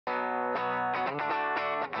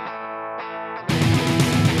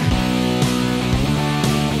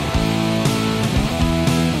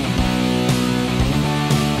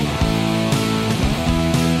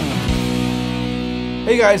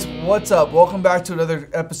Hey guys, what's up? Welcome back to another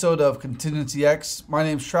episode of Contingency X. My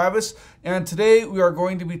name's Travis, and today we are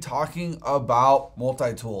going to be talking about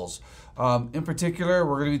multi-tools. In particular,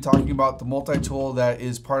 we're going to be talking about the multi-tool that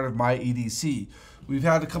is part of my EDC. We've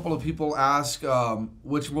had a couple of people ask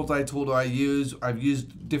which multi-tool do I use. I've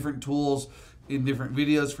used different tools in different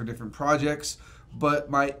videos for different projects,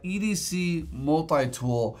 but my EDC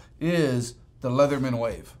multi-tool is the Leatherman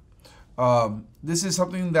Wave. This is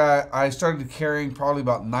something that I started carrying probably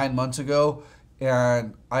about 9 months ago,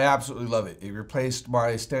 and I absolutely love it. It replaced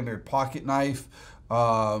my standard pocket knife.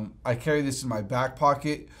 I carry this in my back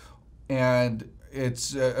pocket, and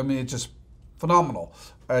it's it's just phenomenal.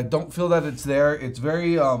 I don't feel that it's there. It's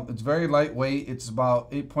very lightweight. It's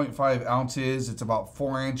about 8.5 ounces. It's about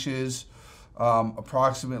 4 inches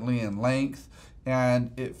approximately in length,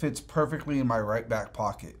 and it fits perfectly in my right back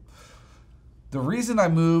pocket. The reason I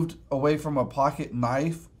moved away from a pocket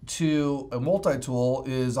knife to a multi-tool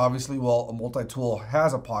is obviously, well, a multi-tool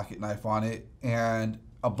has a pocket knife on it and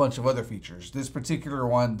a bunch of other features. This particular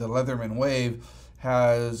one, the Leatherman Wave,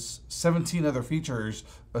 has 17 other features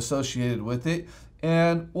associated with it,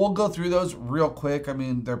 and we'll go through those real quick. I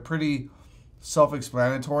mean, they're pretty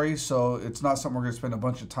self-explanatory, so it's not something we're going to spend a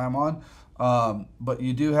bunch of time on. But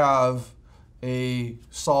you do have a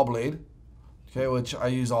saw blade, okay, which I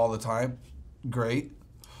use all the time. Great.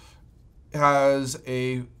 It has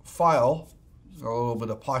a file, a little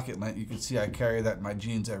bit of pocket lint. You can see I carry that in my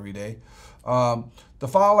jeans every day. The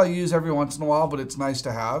file I use every once in a while, but it's nice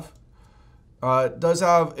to have. It does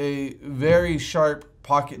have a very sharp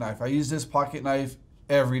pocket knife. I use this pocket knife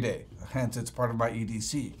every day, hence it's part of my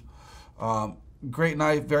EDC. Great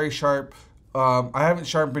knife, very sharp. I haven't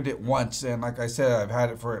sharpened it once, and like I said, I've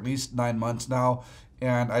had it for at least 9 months now.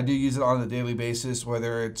 And I do use it on a daily basis,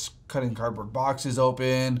 whether it's cutting cardboard boxes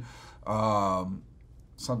open,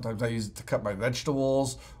 sometimes I use it to cut my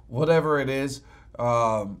vegetables, whatever it is.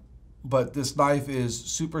 But this knife is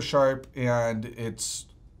super sharp, and it's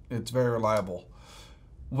very reliable.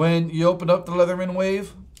 When you open up the Leatherman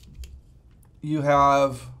Wave, you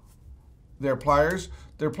have their pliers.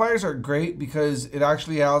 Their pliers are great because it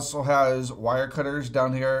actually also has wire cutters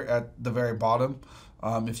down here at the very bottom,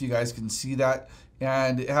 if you guys can see that.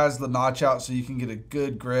 And it has the notch out so you can get a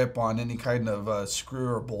good grip on any kind of screw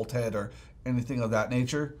or bolt head or anything of that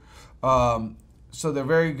nature. So they're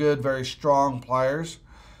very good, very strong pliers.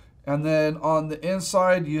 And then on the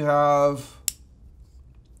inside you have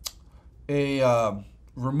a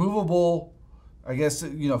removable, I guess,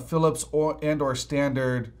 Phillips or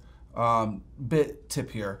standard bit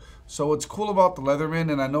tip here. So what's cool about the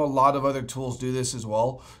Leatherman, and I know a lot of other tools do this as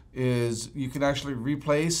well, is you can actually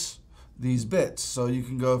replace these bits. So you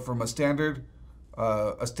can go from a standard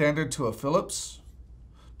to a Phillips,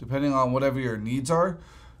 depending on whatever your needs are.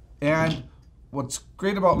 And what's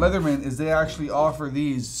great about Leatherman is they actually offer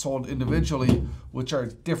these sold individually, which are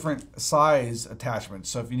different size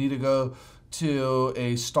attachments. So if you need to go to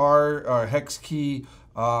a star or hex key,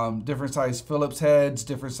 different size Phillips heads,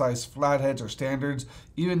 different size flatheads or standards,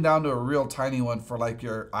 even down to a real tiny one for like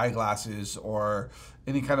your eyeglasses or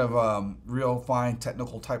any kind of real fine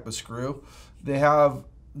technical type of screw. They have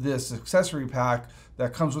this accessory pack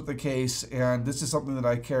that comes with the case, and this is something that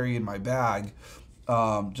I carry in my bag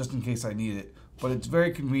just in case I need it. But it's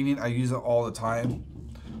very convenient. I use it all the time,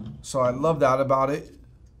 so I love that about it.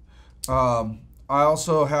 I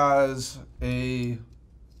also has a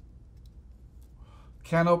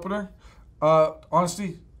can opener.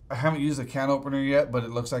 Honestly, I haven't used a can opener yet, but it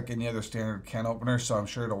looks like any other standard can opener, so I'm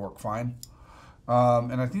sure it'll work fine.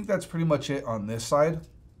 And I think that's pretty much it on this side.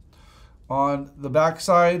 On the back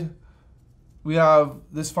side, we have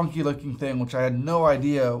this funky looking thing, which I had no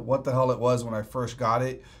idea what the hell it was when I first got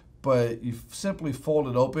it, but you simply fold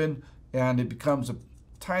it open and it becomes a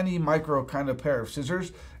tiny micro kind of pair of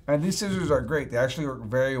scissors. And these scissors are great. They actually work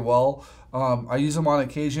very well. I use them on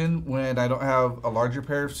occasion when I don't have a larger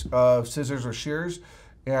pair of scissors or shears,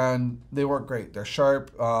 and they work great. They're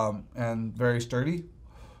sharp and very sturdy.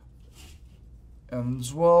 And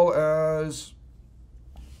as well as,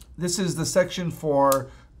 this is the section for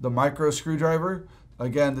the micro screwdriver.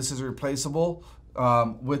 Again, this is replaceable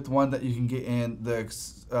with one that you can get in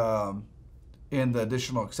the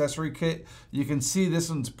additional accessory kit. You can see this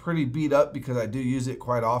one's pretty beat up because I do use it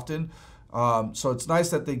quite often. So it's nice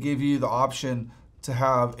that they give you the option to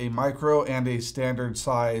have a micro and a standard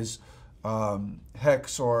size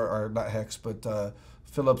hex or not hex, but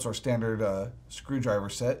Phillips or standard screwdriver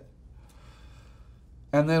set.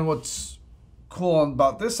 And then what's cool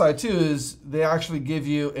about this side too is they actually give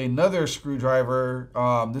you another screwdriver.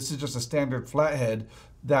 This is just a standard flathead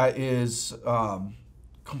that is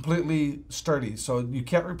completely sturdy. So you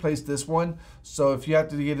can't replace this one. So if you have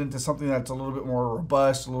to get into something that's a little bit more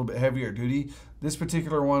robust, a little bit heavier duty, this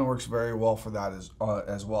particular one works very well for that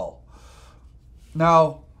as well.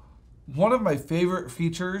 Now, one of my favorite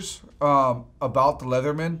features about the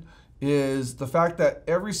Leatherman is the fact that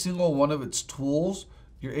every single one of its tools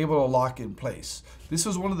you're able to lock in place. This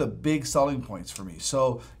was one of the big selling points for me.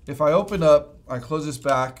 So if I open up, I close this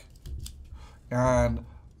back, and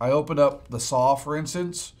I open up the saw, for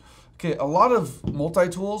instance. Okay, a lot of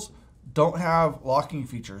multi-tools don't have locking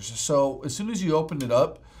features. So as soon as you open it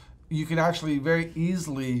up, you can actually very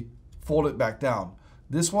easily fold it back down.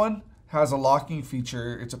 This one has a locking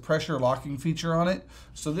feature. It's a pressure locking feature on it.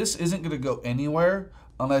 So this isn't gonna go anywhere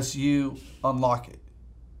unless you unlock it,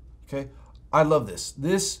 okay? I love this.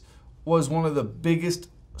 This was one of the biggest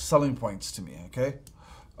selling points to me, okay?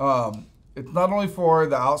 It's not only for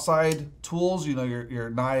the outside tools, you know, your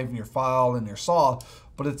knife and your file and your saw,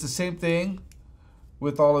 but it's the same thing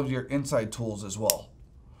with all of your inside tools as well.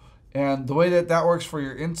 And the way that that works for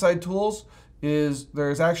your inside tools is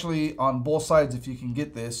there's actually on both sides, if you can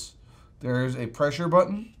get this, there's a pressure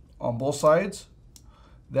button on both sides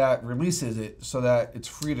that releases it so that it's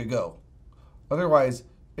free to go. Otherwise,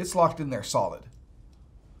 it's locked in there solid.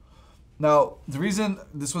 Now, the reason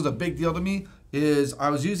this was a big deal to me is I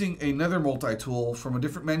was using another multi-tool from a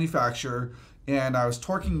different manufacturer, and I was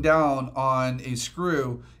torquing down on a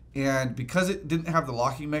screw, and because it didn't have the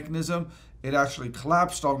locking mechanism, it actually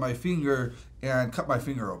collapsed on my finger and cut my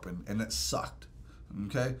finger open, and it sucked,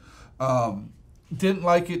 okay? Didn't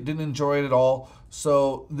like it, didn't enjoy it at all.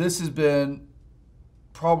 So this has been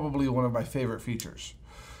probably one of my favorite features.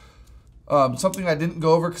 Something I didn't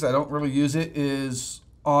go over because I don't really use it is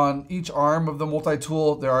on each arm of the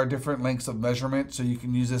multi-tool, there are different lengths of measurement, so you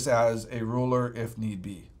can use this as a ruler if need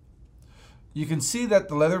be. You can see that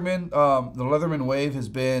the Leatherman Wave has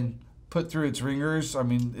been put through its ringers. I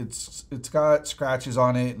mean, it's got scratches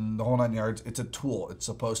on it and the whole 9 yards. It's a tool. It's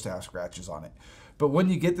supposed to have scratches on it. But when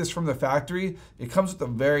you get this from the factory, it comes with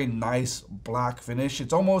a very nice black finish.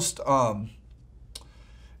 It's almost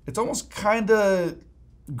kind of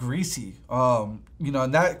greasy, you know,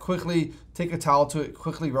 and that quickly, take a towel to it,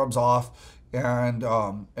 quickly rubs off, and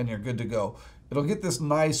you're good to go. It'll get this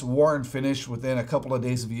nice worn finish within a couple of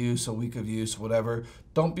days of use, a week of use, whatever.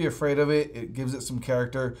 Don't be afraid of it. It gives it some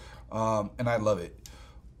character, and I love it.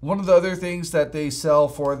 One of the other things that they sell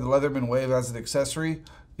for the Leatherman Wave as an accessory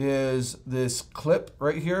is this clip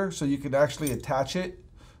right here, so you can actually attach it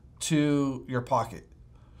to your pocket.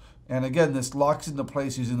 And again, this locks into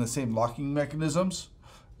place using the same locking mechanisms.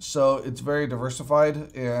 So it's very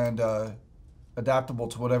diversified and adaptable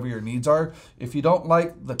to whatever your needs are. If you don't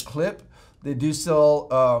like the clip, they do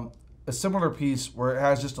sell a similar piece where it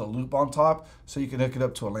has just a loop on top, so you can hook it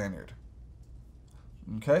up to a lanyard.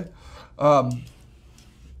 Okay.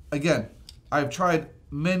 Again, I've tried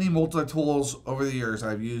many multi-tools over the years.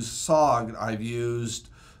 I've used SOG, I've used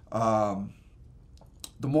the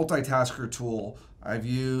multitasker tool, I've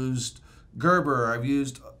used Gerber, I've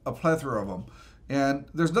used a plethora of them. And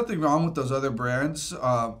there's nothing wrong with those other brands.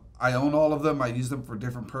 I own all of them. I use them for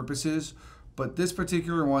different purposes. But this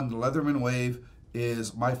particular one, the Leatherman Wave,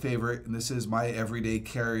 is my favorite. And this is my everyday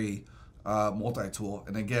carry multi-tool.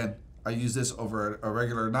 And again, I use this over a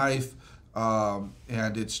regular knife.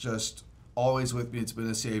 And it's just always with me. It's been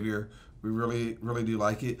a savior. We really, really do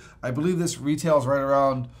like it. I believe this retails right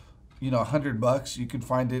around, you know, $100. You can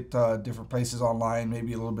find it different places online,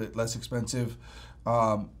 maybe a little bit less expensive.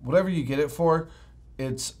 Whatever you get it for,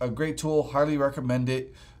 it's a great tool. Highly recommend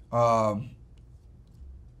it. And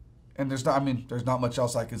there's not much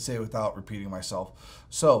else I can say without repeating myself.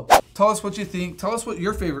 So tell us what you think. Tell us what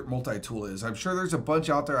your favorite multi-tool is. I'm sure there's a bunch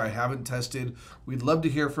out there I haven't tested. We'd love to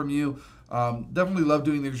hear from you. Definitely love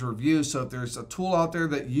doing these reviews. So if there's a tool out there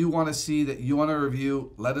that you want to see, that you want to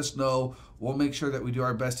review, let us know. We'll make sure that we do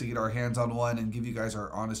our best to get our hands on one and give you guys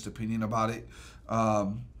our honest opinion about it.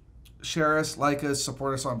 Share us, like us,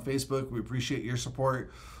 support us on Facebook. We appreciate your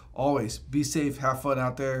support. Always be safe, have fun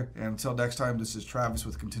out there. And until next time, this is Travis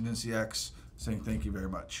with Contingency X saying thank you very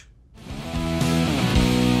much.